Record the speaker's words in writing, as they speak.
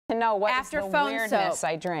to know what is the weirdness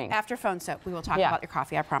I drink. After phone soap, we will talk about your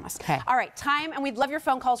coffee, I promise. Okay. All right, time, and we'd love your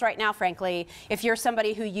phone calls right now, frankly. If you're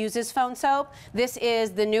somebody who uses phone soap, this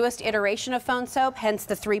is the newest iteration of phone soap, hence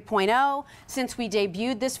the 3.0. Since we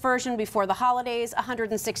debuted this version before the holidays,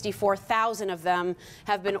 164,000 of them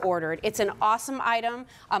have been ordered. It's an awesome item.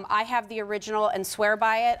 I have the original and swear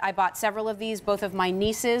by it. I bought several of these. Both of my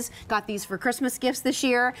nieces got these for Christmas gifts this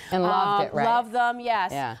year. And loved it, right? Love them,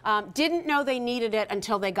 yes. Yeah. Didn't know they needed it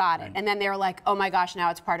until they got it. And then they were like, oh my gosh, now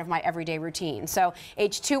it's part of my everyday routine. So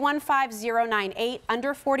H215098,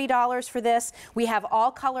 under $40 for this. We have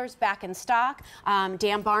all colors back in stock.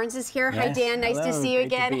 Dan Barnes is here. Yes. Hi, Dan. Nice to see you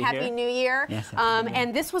again. Happy New Year. Yes,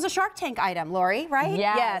 and this was a Shark Tank item, Lori, right?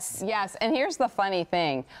 Yes. And here's the funny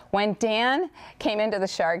thing. When Dan came into the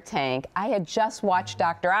Shark Tank, I had just watched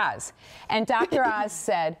Dr. Oz. And Dr. Oz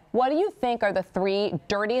said, what do you think are the 3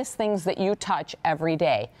 dirtiest things that you touch every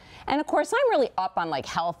day? And of course, I'm really up on like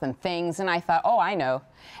health and things. And I thought, oh, I know.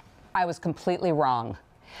 I was completely wrong.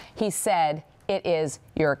 He said it is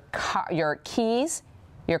your keys,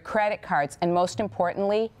 your credit cards, and most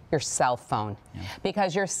importantly, your cell phone.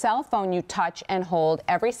 Because your cell phone you touch and hold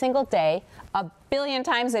every single day, a billion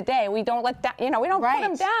times a day. We don't let that, we don't put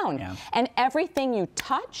them down. And everything you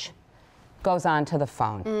touch goes onto the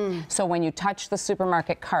phone. So when you touch the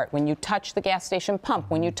supermarket cart, when you touch the gas station pump,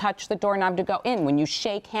 when you touch the doorknob to go in, when you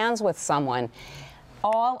shake hands with someone,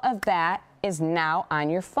 all of that is now on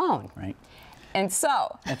your phone. Right. And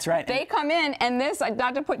so that's right. They come in, and this,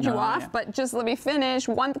 not to put you off, but just let me finish.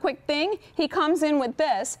 One quick thing, he comes in with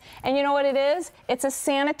this, and you know what it is? It's a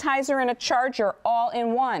sanitizer and a charger all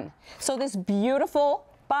in one. So this beautiful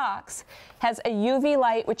box has a UV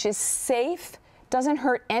light, which is safe, doesn't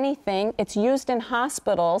hurt anything. It's used in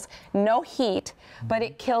hospitals, no heat, but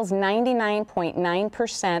it kills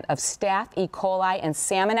 99.9% of staph, E. coli, and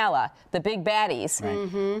salmonella, the big baddies.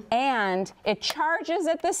 And it charges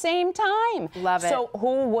at the same time. Love it. So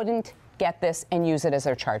who wouldn't get this and use it as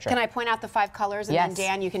their charger? Can I point out the 5 colors? And then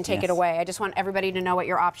Dan, you can take it away. I just want everybody to know what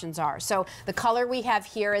your options are. So the color we have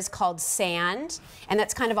here is called Sand, and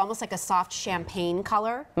that's kind of almost like a soft champagne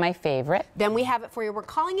color. My favorite. Then we have it for you. We're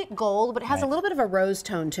calling it gold, but it has a little bit of a rose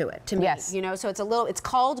tone to it, to me. So it's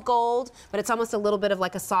called gold, but it's almost a little bit of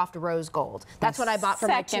like a soft rose gold. That's what I bought for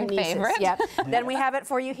my 2 nieces. Favorite. Then we have it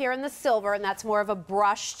for you here in the silver, and that's more of a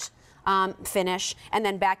brushed finish, and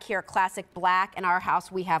then back here classic black. In our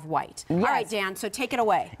house we have white. All right, Dan, so take it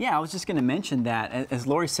away. Yeah, I was just going to mention that, as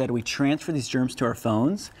Lori said, we transfer these germs to our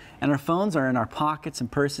phones, and our phones are in our pockets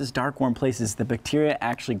and purses, dark, warm places. The bacteria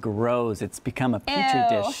actually grows. It's become a petri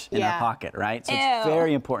dish in our pocket, right? So it's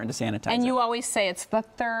very important to sanitize. And you always say it's the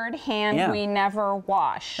third hand we never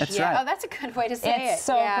wash. That's right. Oh, that's a good way to say it. It's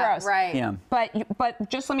so gross. Right. Yeah. But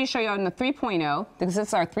just let me show you on the 3.0, because this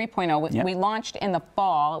is our 3.0. We launched in the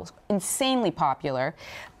fall. It was insanely popular.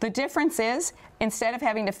 The difference is, instead of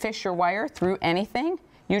having to fish your wire through anything,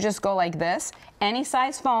 you just go like this. Any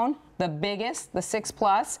size phone, the biggest, the 6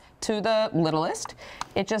 Plus, to the littlest,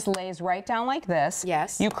 it just lays right down like this.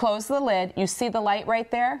 Yes. You close the lid. You see the light right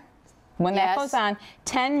there? When that goes on,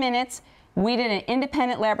 10 minutes, we did an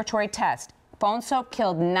independent laboratory test. Phone soap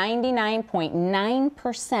killed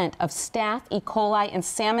 99.9% of staph, E. coli, and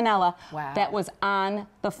salmonella that was on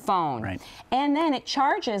the phone. Right. And then it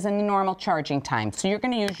charges in the normal charging time. So you're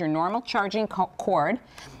going to use your normal charging cord,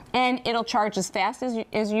 and it'll charge as fast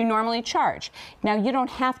as you normally charge. Now, you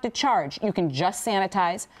don't have to charge. You can just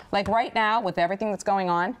sanitize. Like right now, with everything that's going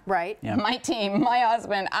on, my team, my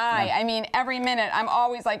husband, I mean, every minute, I'm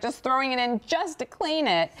always like just throwing it in just to clean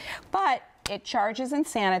it. But it charges and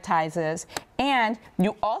sanitizes, and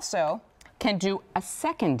you also can do a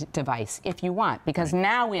second device if you want, because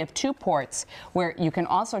now we have 2 ports where you can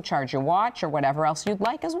also charge your watch or whatever else you'd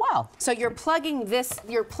like as well. So you're plugging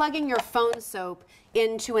your phone soap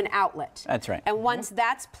into an outlet. That's right. And once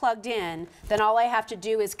that's plugged in, then all I have to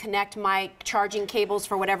do is connect my charging cables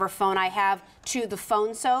for whatever phone I have to the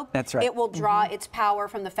phone soap. That's right. It will draw its power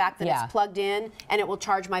from the fact that it's plugged in, and it will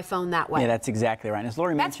charge my phone that way. Yeah, that's exactly right. And as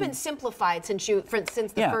Lori mentioned, that's been simplified since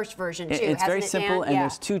the first version too. It's very simple, Dan? and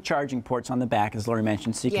there's 2 charging ports on the back, as Lori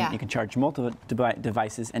mentioned, so you can charge multiple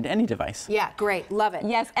devices and any device. Yeah, great, love it.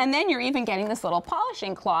 Yes, and then you're even getting this little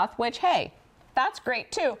polishing cloth, which, hey, that's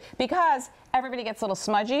great too, because everybody gets little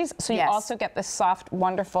smudgies, so you also get this soft,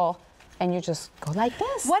 wonderful, and you just go like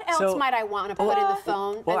this. What else might I want to put in the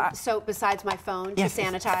phone, soap besides my phone, to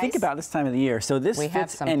sanitize? Think about this time of the year. So this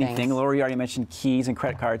fits anything. Lori already mentioned keys and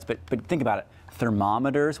credit cards, but think about it.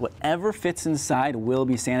 thermometers, whatever fits inside will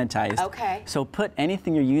be sanitized. Okay. So put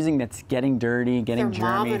anything you're using that's getting dirty, getting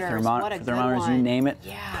germy, thermometers, you name it,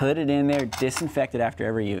 put it in there, disinfect it after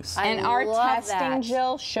every use. And our testing,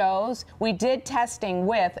 Jill, shows we did testing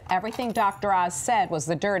with everything Dr. Oz said was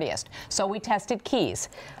the dirtiest. So we tested keys,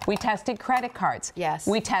 we tested credit cards,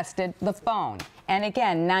 we tested the phone. And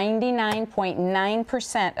again,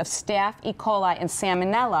 99.9% of staph E. coli and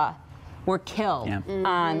salmonella were killed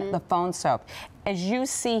on the phone soap. As you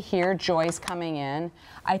see here, Joy's coming in.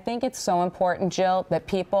 I think it's so important, Jill, that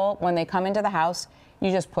people, when they come into the house,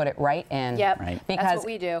 you just put it right in. Because Because what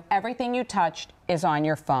we do. Everything you touched is on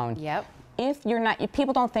your phone. If you're not,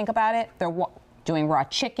 people don't think about it. They're doing raw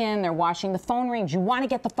chicken, they're washing, the phone rings. You want to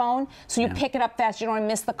get the phone, so you pick it up fast. You don't want to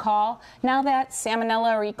miss the call. Now that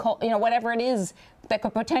salmonella or E. coli, whatever it is that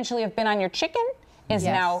could potentially have been on your chicken is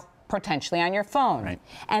now potentially on your phone.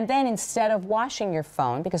 And then instead of washing your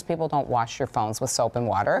phone, because people don't wash your phones with soap and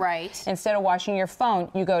water, instead of washing your phone,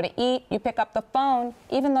 you go to eat, you pick up the phone,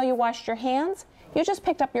 even though you washed your hands, you just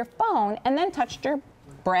picked up your phone and then touched your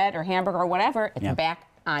bread or hamburger or whatever, it's back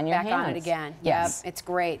on your hands. Back on it again. It's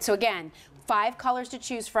great. So again, 5 colors to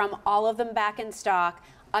choose from, all of them back in stock.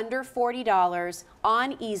 Under $40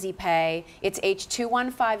 on Easy Pay. It's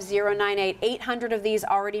H215098. 800 of these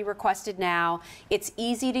already requested now. It's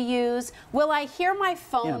easy to use. Will I hear my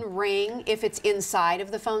phone ring if it's inside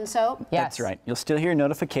of the phone soap? That's right. You'll still hear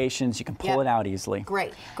notifications. You can pull it out easily.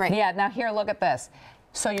 Great. Yeah, now here, look at this.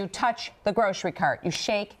 So you touch the grocery cart, you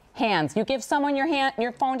shake hands, you give someone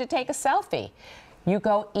your phone to take a selfie. You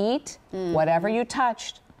go eat, whatever you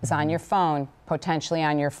touched is on your phone, potentially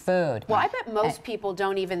on your food. Well, I bet most people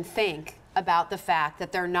don't even think about the fact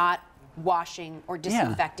that they're not washing or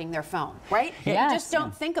disinfecting their phone, right? You just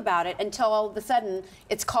don't think about it until all of a sudden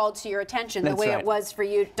it's called to your attention, the way it was for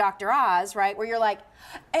you, Dr. Oz, right? Where you're like,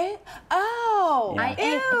 ew.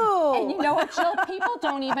 And you know what, Jill? People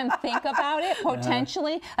don't even think about it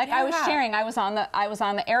potentially. Like I was sharing, I was on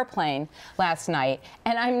the airplane last night,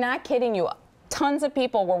 and I'm not kidding you. Tons of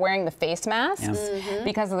people were wearing the face masks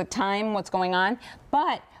because of the time, what's going on.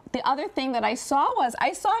 But the other thing that I saw was,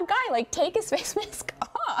 I saw a guy like take his face mask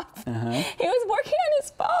off. He was working on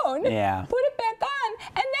his phone, put it back on,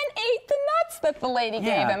 and then ate the nuts that the lady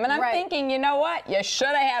gave him. And I'm thinking, you know what? You should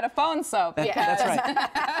have had a phone soap. That's right.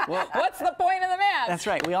 Well, what's the point of the mask? That's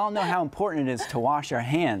right. We all know how important it is to wash our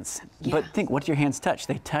hands. But think, what do your hands touch?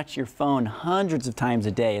 They touch your phone hundreds of times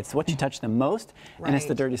a day. It's what you touch the most, and it's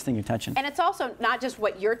the dirtiest thing you're touching. And it's also not just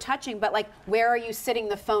what you're touching, but like, where are you sitting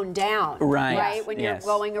the phone down? When you're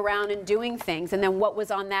going around and doing things, and then what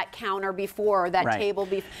was on that counter before, or that table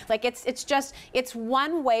before. Like, it's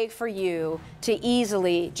one way for you to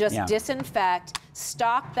easily just disinfect,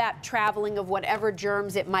 stop that traveling of whatever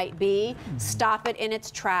germs it might be, stop it in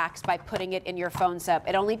its tracks by putting it in your phone soap.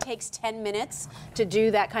 It only takes 10 minutes to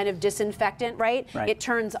do that kind of disinfectant, right? It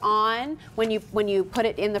turns on when you put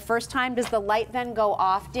it in the first time. Does the light then go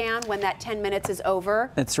off, Dan, when that 10 minutes is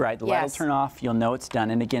over? That's right. The light will turn off. You'll know it's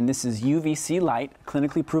done. And again, this is UVC light,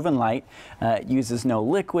 clinically proven light. It uses no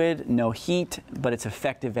liquid, no heat, but it's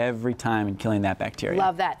effective every time in killing that bacteria.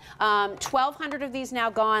 Love that. 1,200 of these now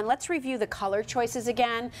gone. Let's review the color choices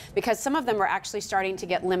again, because some of them are actually starting to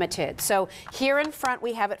get limited. So here in front,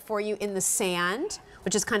 we have it for you in the sand,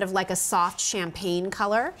 which is kind of like a soft champagne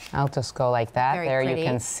color. I'll just go like that. Very there pretty. You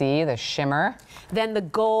can see the shimmer. Then the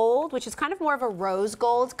gold, which is kind of more of a rose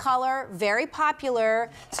gold color, very popular,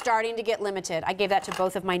 starting to get limited. I gave that to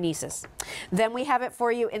both of my nieces. Then we have it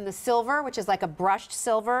for you in the silver, which is like a brushed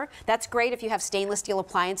silver. That's great if you have stainless steel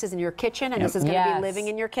appliances in your kitchen, and this is going to be living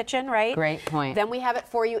in your kitchen, right? Great point. Then we have it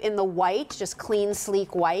for you in the white, just clean,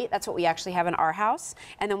 sleek white. That's what we actually have in our house.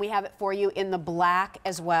 And then we have it for you in the black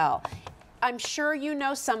as well. I'm sure you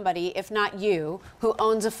know somebody, if not you, who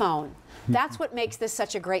owns a phone. That's what makes this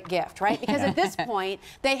such a great gift, right? Because at this point,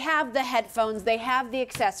 they have the headphones, they have the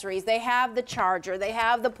accessories, they have the charger, they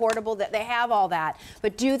have the portable, they have all that.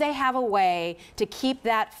 But do they have a way to keep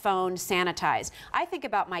that phone sanitized? I think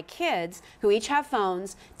about my kids who each have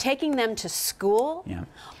phones, taking them to school,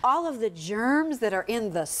 all of the germs that are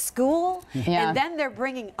in the school, and then they're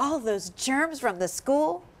bringing all those germs from the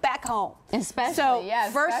school back home. Especially,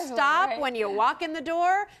 first stop when you walk in the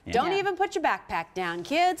door, don't even put your backpack down,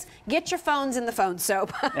 kids. Get your phones in the phone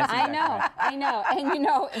soap. I know. And you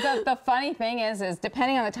know, the funny thing is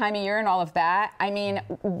depending on the time of year and all of that, I mean,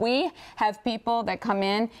 we have people that come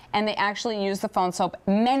in and they actually use the phone soap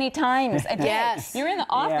many times a day. You're in the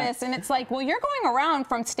office and it's like, well, you're going around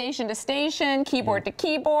from station to station, keyboard to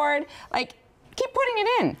keyboard, like, keep putting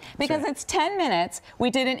it in, because it's 10 minutes. We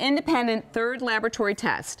did an independent third laboratory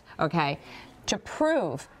test, okay, to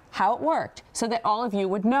prove how it worked so that all of you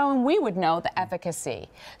would know and we would know the efficacy.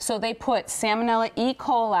 So they put Salmonella, E.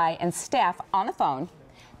 coli, and staph on the phone.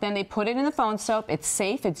 Then they put it in the phone soap. It's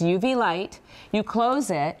safe. It's UV light. You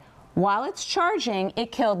close it. While it's charging,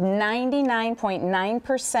 it killed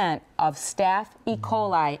 99.9% of staph, E.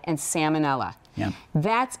 coli, and Salmonella. Yeah.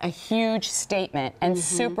 That's a huge statement and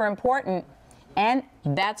super important. And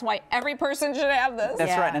that's why every person should have this.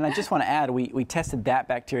 That's right. And I just want to add, we tested that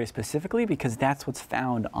bacteria specifically because that's what's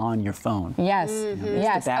found on your phone. Yes.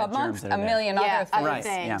 Yes. The bad Amongst germs that a are there. million other things.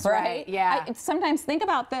 Things, Yeah. Right? Yeah. Sometimes think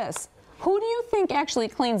about this. Who do you think actually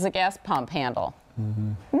cleans the gas pump handle?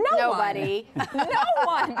 Nobody. No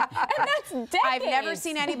one. And that's decades. I've never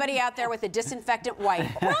seen anybody out there with a disinfectant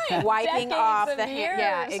wipe, Right. wiping Decades off of the years,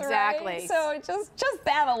 Yeah, exactly. Right? So just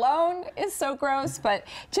that alone is so gross. But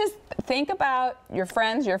just think about your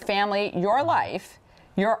friends, your family, your life,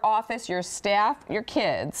 your office, your staff, your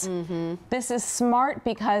kids. This is smart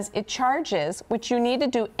because it charges, which you need to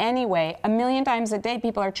do anyway. 1,000,000 times a day,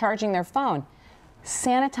 people are charging their phone.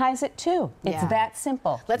 Sanitize it too. It's that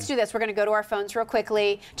simple. Let's do this. We're going to go to our phones real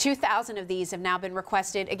quickly. 2,000 of these have now been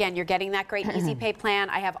requested. Again, you're getting that great Easy Pay plan.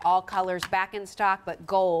 I have all colors back in stock, but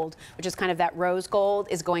gold, which is kind of that rose gold,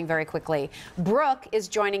 is going very quickly. Brooke is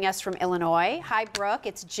joining us from Illinois. Hi, Brooke.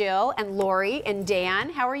 It's Jill and Lori and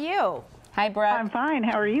Dan. How are you? Hi, Brooke. I'm fine.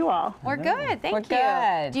 How are you all? We're good. Thank you.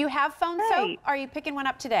 Good. Do you have phone soap? Are you picking one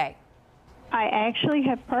up today? I actually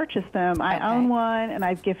have purchased them. I own one, and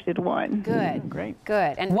I've gifted one. Good. Great.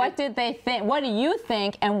 Good. And What did they think? What do you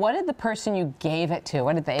think? And what did the person you gave it to?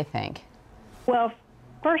 What did they think? Well,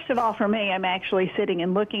 first of all, for me, I'm actually sitting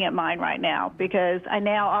and looking at mine right now because I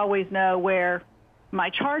now always know where my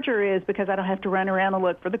charger is because I don't have to run around and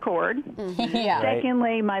look for the cord. Yeah. Right.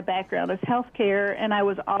 Secondly, my background is healthcare, and I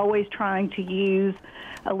was always trying to use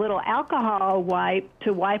a little alcohol wipe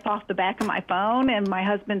to wipe off the back of my phone, and my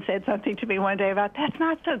husband said something to me one day about that's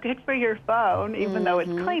not so good for your phone, even though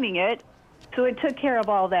it's cleaning it. So it took care of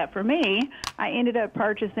all that for me. I ended up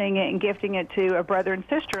purchasing it and gifting it to a brother and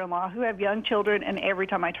sister-in-law who have young children, and every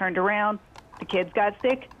time I turned around, the kids got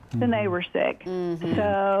sick, then they were sick.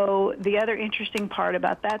 So the other interesting part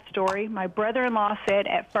about that story, my brother-in-law said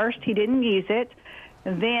at first he didn't use it.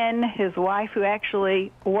 Then his wife, who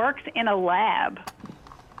actually works in a lab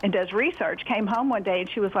and does research, came home one day and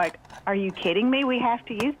she was like, "Are you kidding me? We have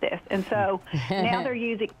to use this." And so now they're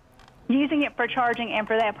using it for charging and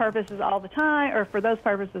for that purposes all the time, or for those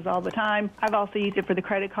purposes all the time. I've also used it for the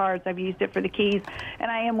credit cards. I've used it for the keys. And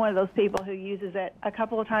I am one of those people who uses it a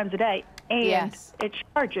couple of times a day. And it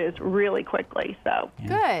charges really quickly. So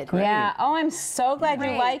good. Yeah. Oh, I'm so glad you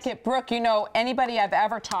Great. like it, Brooke. You know, anybody I've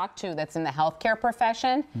ever talked to that's in the healthcare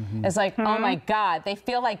profession is like, oh my God, they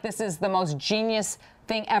feel like this is the most genius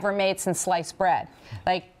thing ever made since sliced bread.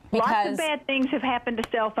 Like, lots because of bad things have happened to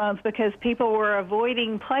cell phones because people were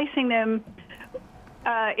avoiding placing them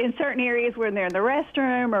in certain areas when they're in the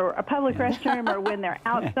restroom or a public restroom or when they're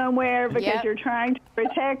out somewhere because you're trying to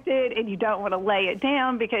protect it and you don't want to lay it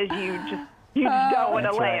down because you just don't want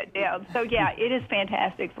to lay it down. So, yeah, it is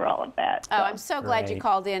fantastic for all of that. Oh, I'm so glad you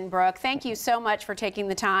called in, Brooke. Thank you so much for taking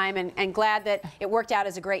the time and glad that it worked out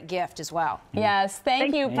as a great gift as well. yes,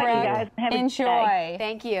 thank you, you, Brooke. guys. Have a good Enjoy. day.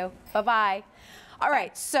 Thank you. Bye-bye. All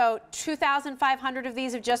right, so 2,500 of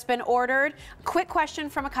these have just been ordered. Quick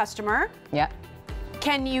question from a customer. Yeah.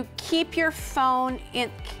 Can you keep your phone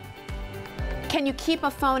in... Can you keep a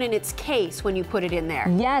phone in its case when you put it in there?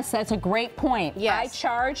 Yes, that's a great point. Yes. I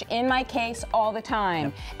charge in my case all the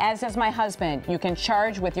time, as does my husband. You can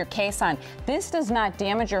charge with your case on. This does not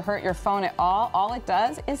damage or hurt your phone at all. All it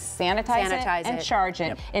does is sanitize it and charge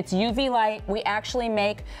it. It's UV light. We actually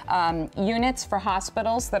make units for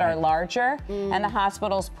hospitals that are larger, and the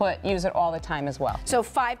hospitals use it all the time as well. So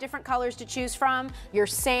 5 different colors to choose from. Your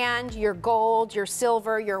sand, your gold, your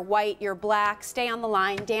silver, your white, your black. Stay on the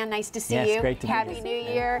line. Dan, nice to see you. Great to meet Happy you. New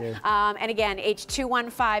Year. And again,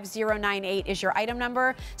 H215098 is your item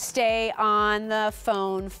number. Stay on the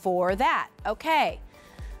phone for that. Okay.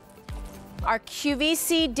 Our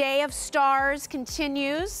QVC Day of Stars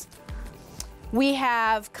continues. We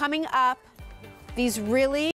have coming up these really